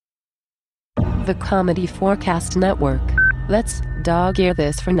The Comedy Forecast Network. Let's dog-ear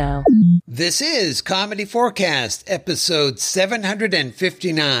this for now. This is Comedy Forecast, episode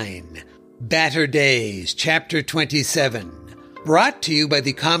 759, Batter Days, chapter 27. Brought to you by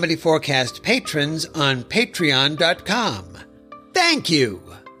the Comedy Forecast patrons on patreon.com. Thank you!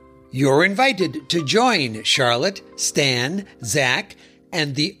 You're invited to join Charlotte, Stan, Zach,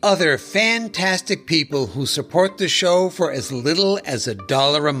 and the other fantastic people who support the show for as little as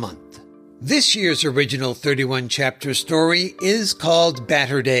 $1 a month. This year's original 31-chapter story is called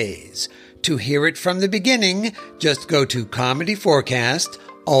Batter Days. To hear it from the beginning, just go to Comedy Forecast,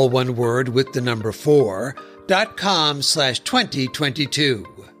 all one word with the number 4.com/2022.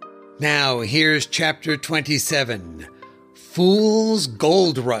 Now here's chapter 27, Fool's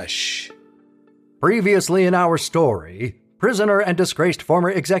Gold Rush. Previously in our story, prisoner and disgraced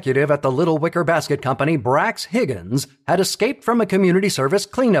former executive at the Little Wicker Basket Company, Brax Higgins, had escaped from a community service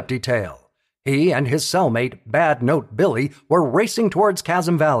cleanup detail. He and his cellmate, Bad Note Billy, were racing towards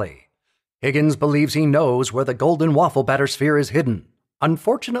Chasm Valley. Higgins believes he knows where the golden waffle batter sphere is hidden.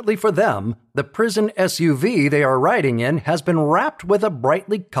 Unfortunately for them, the prison SUV they are riding in has been wrapped with a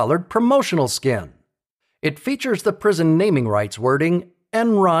brightly colored promotional skin. It features the prison naming rights wording,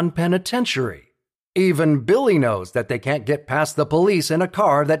 Enron Penitentiary. Even Billy knows that they can't get past the police in a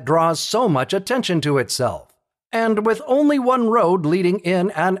car that draws so much attention to itself. And with only one road leading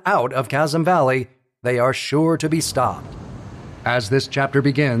in and out of Chasm Valley, they are sure to be stopped. As this chapter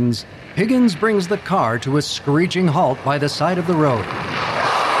begins, Higgins brings the car to a screeching halt by the side of the road.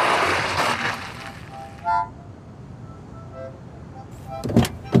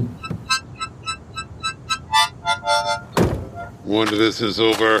 When this is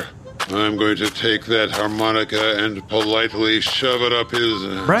over, I'm going to take that harmonica and politely shove it up his...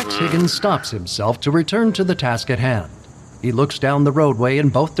 Brax Higgins stops himself to return to the task at hand. He looks down the roadway in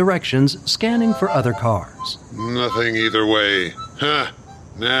both directions, scanning for other cars. Nothing either way. Ha!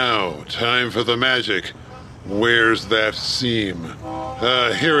 Now, time for the magic. Where's that seam?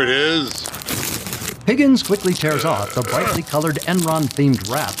 Here it is. Higgins quickly tears off the brightly colored Enron-themed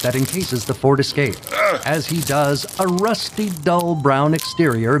wrap that encases the Ford Escape. As he does, a rusty, dull brown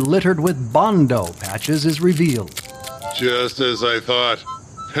exterior littered with Bondo patches is revealed. Just as I thought.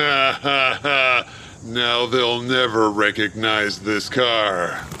 Ha ha ha! Now they'll never recognize this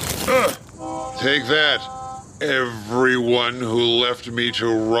car. Take that, everyone who left me to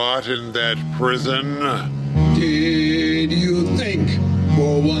rot in that prison. Did you think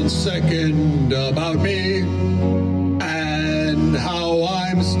for 1 second about me and how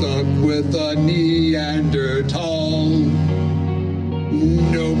I'm stuck with a Neanderthal?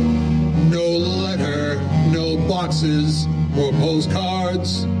 Nope, no letter, no boxes or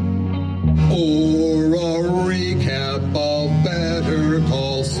postcards, or a recap of Better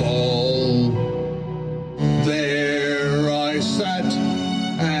Call Saul. There I sat,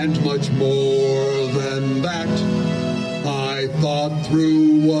 and much more than that. I thought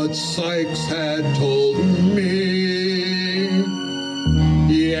through what Sykes had told me.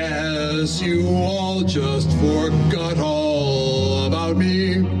 Yes, you all just forgot all about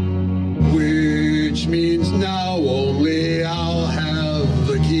me, which means now only I'll have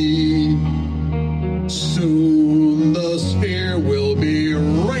the key. Soon the sphere will be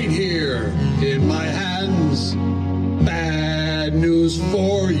right here in my hands. Bad news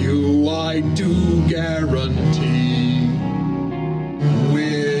for you, I do guarantee.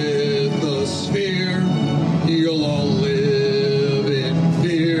 With the sphere, you'll all live in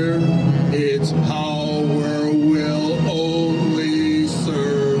fear. Its power will only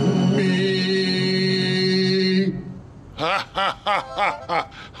serve me. Ha ha ha ha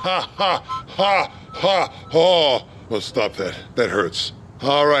ha ha ha ha! Oh, well, stop that. That hurts.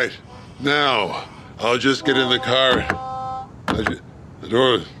 All right, now I'll just get in the car. The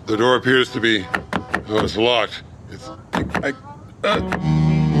door appears to be. Oh, it's locked.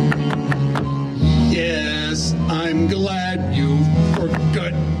 Yes, I'm glad you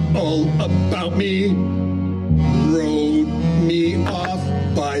forgot all about me. Wrote me off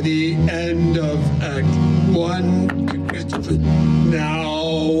by the end of Act 1.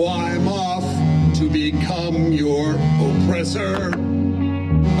 Now I'm off to become your oppressor.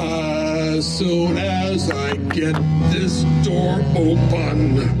 As soon as I get this door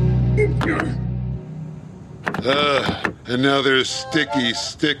open. And now there's sticky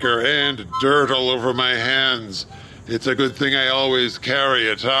sticker and dirt all over my hands. It's a good thing I always carry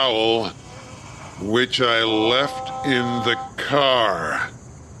a towel, which I left in the car.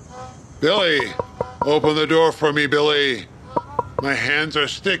 Billy, open the door for me, Billy. My hands are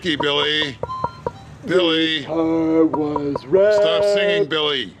sticky, Billy. Billy. I was red. Stop singing,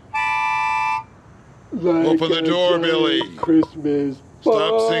 Billy. Like Open the door, Billy. Christmas.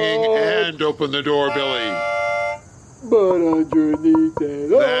 Stop singing and open the door, Billy. But underneath it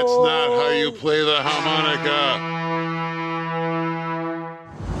That's not how you play the harmonica.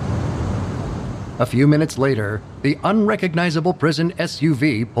 A few minutes later, the unrecognizable prison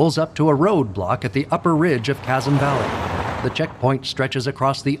SUV pulls up to a roadblock at the upper ridge of Chasm Valley. The checkpoint stretches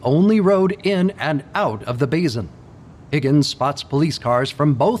across the only road in and out of the basin. Higgins spots police cars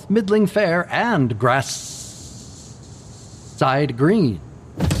from both Middling Fair and Grass-Side Green.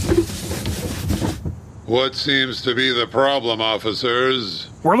 What seems to be the problem, officers?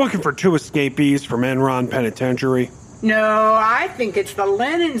 We're looking for 2 escapees from Enron Penitentiary. No, I think it's the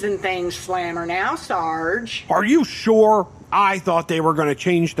linens and things slammer now, Sarge. Are you sure? I thought they were going to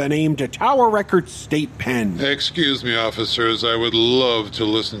change the name to Tower Records State Pen. Excuse me, officers. I would love to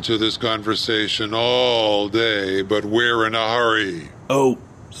listen to this conversation all day, but we're in a hurry. Oh,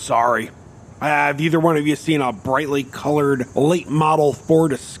 sorry. Have either one of you seen a brightly colored late model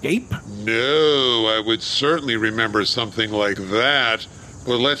Ford Escape? No, I would certainly remember something like that,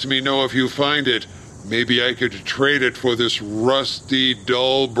 but let me know if you find it. Maybe I could trade it for this rusty,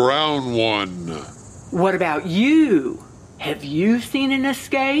 dull brown one. What about you? Have you seen an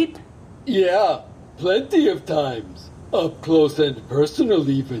Escape? Yeah, plenty of times. Up close and personal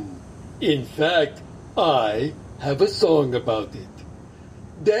even. In fact, I have a song about it.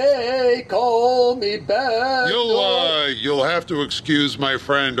 They call me back. You'll have to excuse my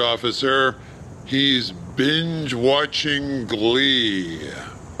friend, officer. He's binge-watching Glee.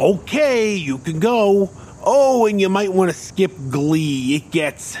 Okay, you can go. Oh, and you might want to skip Glee. It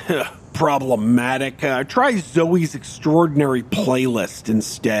gets problematic. Try Zoe's Extraordinary Playlist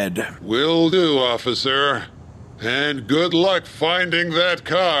instead. Will do, officer. And good luck finding that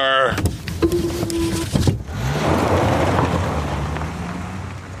car.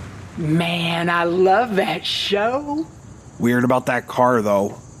 Man, I love that show. Weird about that car, though.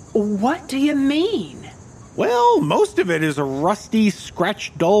 What do you mean? Well, most of it is a rusty,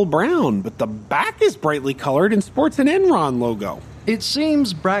 scratched, dull brown, but the back is brightly colored and sports an Enron logo. It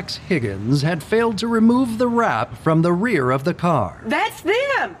seems Brax Higgins had failed to remove the wrap from the rear of the car. That's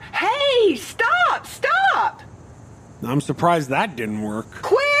them! Hey, stop! Stop! I'm surprised that didn't work.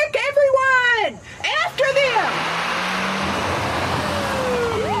 Quick, everyone! After them!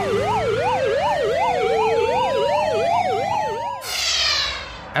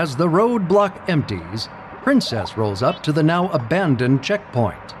 As the roadblock empties, Princess rolls up to the now abandoned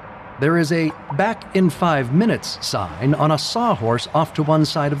checkpoint. There is a "back in 5 minutes" sign on a sawhorse off to one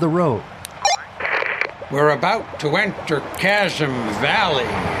side of the road. We're about to enter Chasm Valley.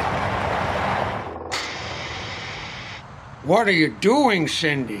 What are you doing,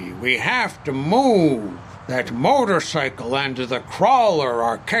 Cindy? We have to move. That motorcycle and the crawler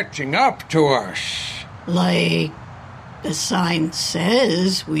are catching up to us. Like the sign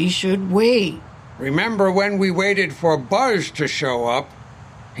says we should wait. Remember when we waited for Buzz to show up?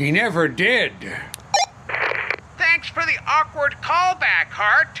 He never did. Thanks for the awkward callback,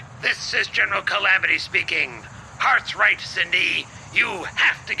 Hart. This is General Calamity speaking. Hart's right, Cindy. You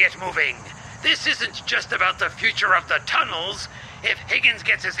have to get moving. This isn't just about the future of the tunnels. If Higgins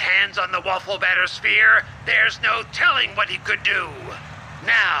gets his hands on the waffle batter sphere, there's no telling what he could do.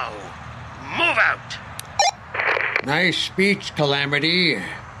 Now, move out. Nice speech, Calamity.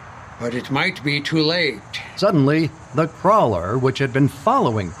 But it might be too late. Suddenly, the crawler, which had been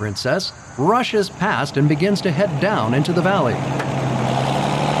following Princess, rushes past and begins to head down into the valley.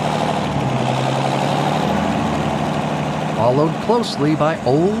 Followed closely by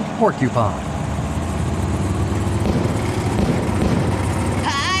Old Porcupine.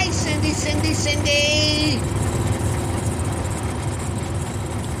 Hi, Cindy, Cindy, Cindy!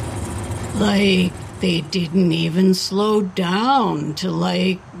 Like, they didn't even slow down to,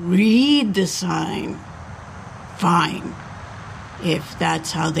 read the sign. Fine. If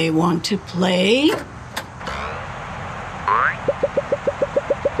that's how they want to play.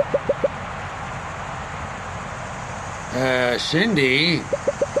 Cindy,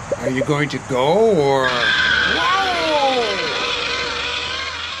 are you going to go, or... Whoa!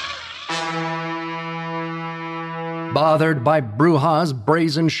 Bothered by Bruja's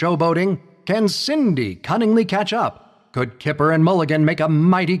brazen showboating, can Cindy cunningly catch up? Could Kipper and Mulligan make a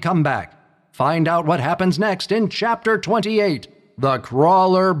mighty comeback? Find out what happens next in Chapter 28, The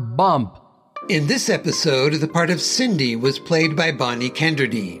Crawler Bump. In this episode, the part of Cindy was played by Bonnie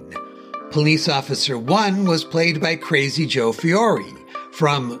Kenderdine. Police Officer 1 was played by Crazy Joe Fiore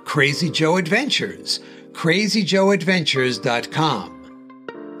from Crazy Joe Adventures,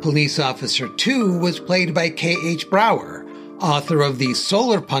 crazyjoeadventures.com. Police Officer 2 was played by K.H. Brower, author of the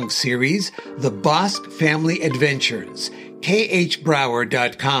solar punk series, The Bosk Family Adventures,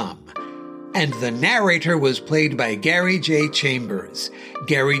 khbrower.com. And the narrator was played by Gary J. Chambers,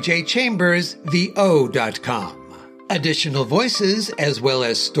 GaryJChambersVO.com. Additional voices, as well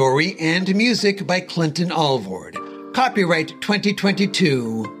as story and music by Clinton Alvord. Copyright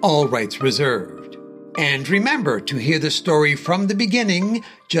 2022, all rights reserved. And remember, to hear the story from the beginning,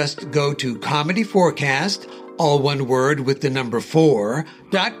 just go to Comedy Forecast, all one word with the number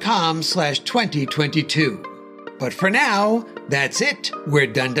 4.com/2022. But for now, that's it. We're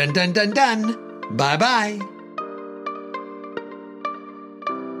done. Bye-bye.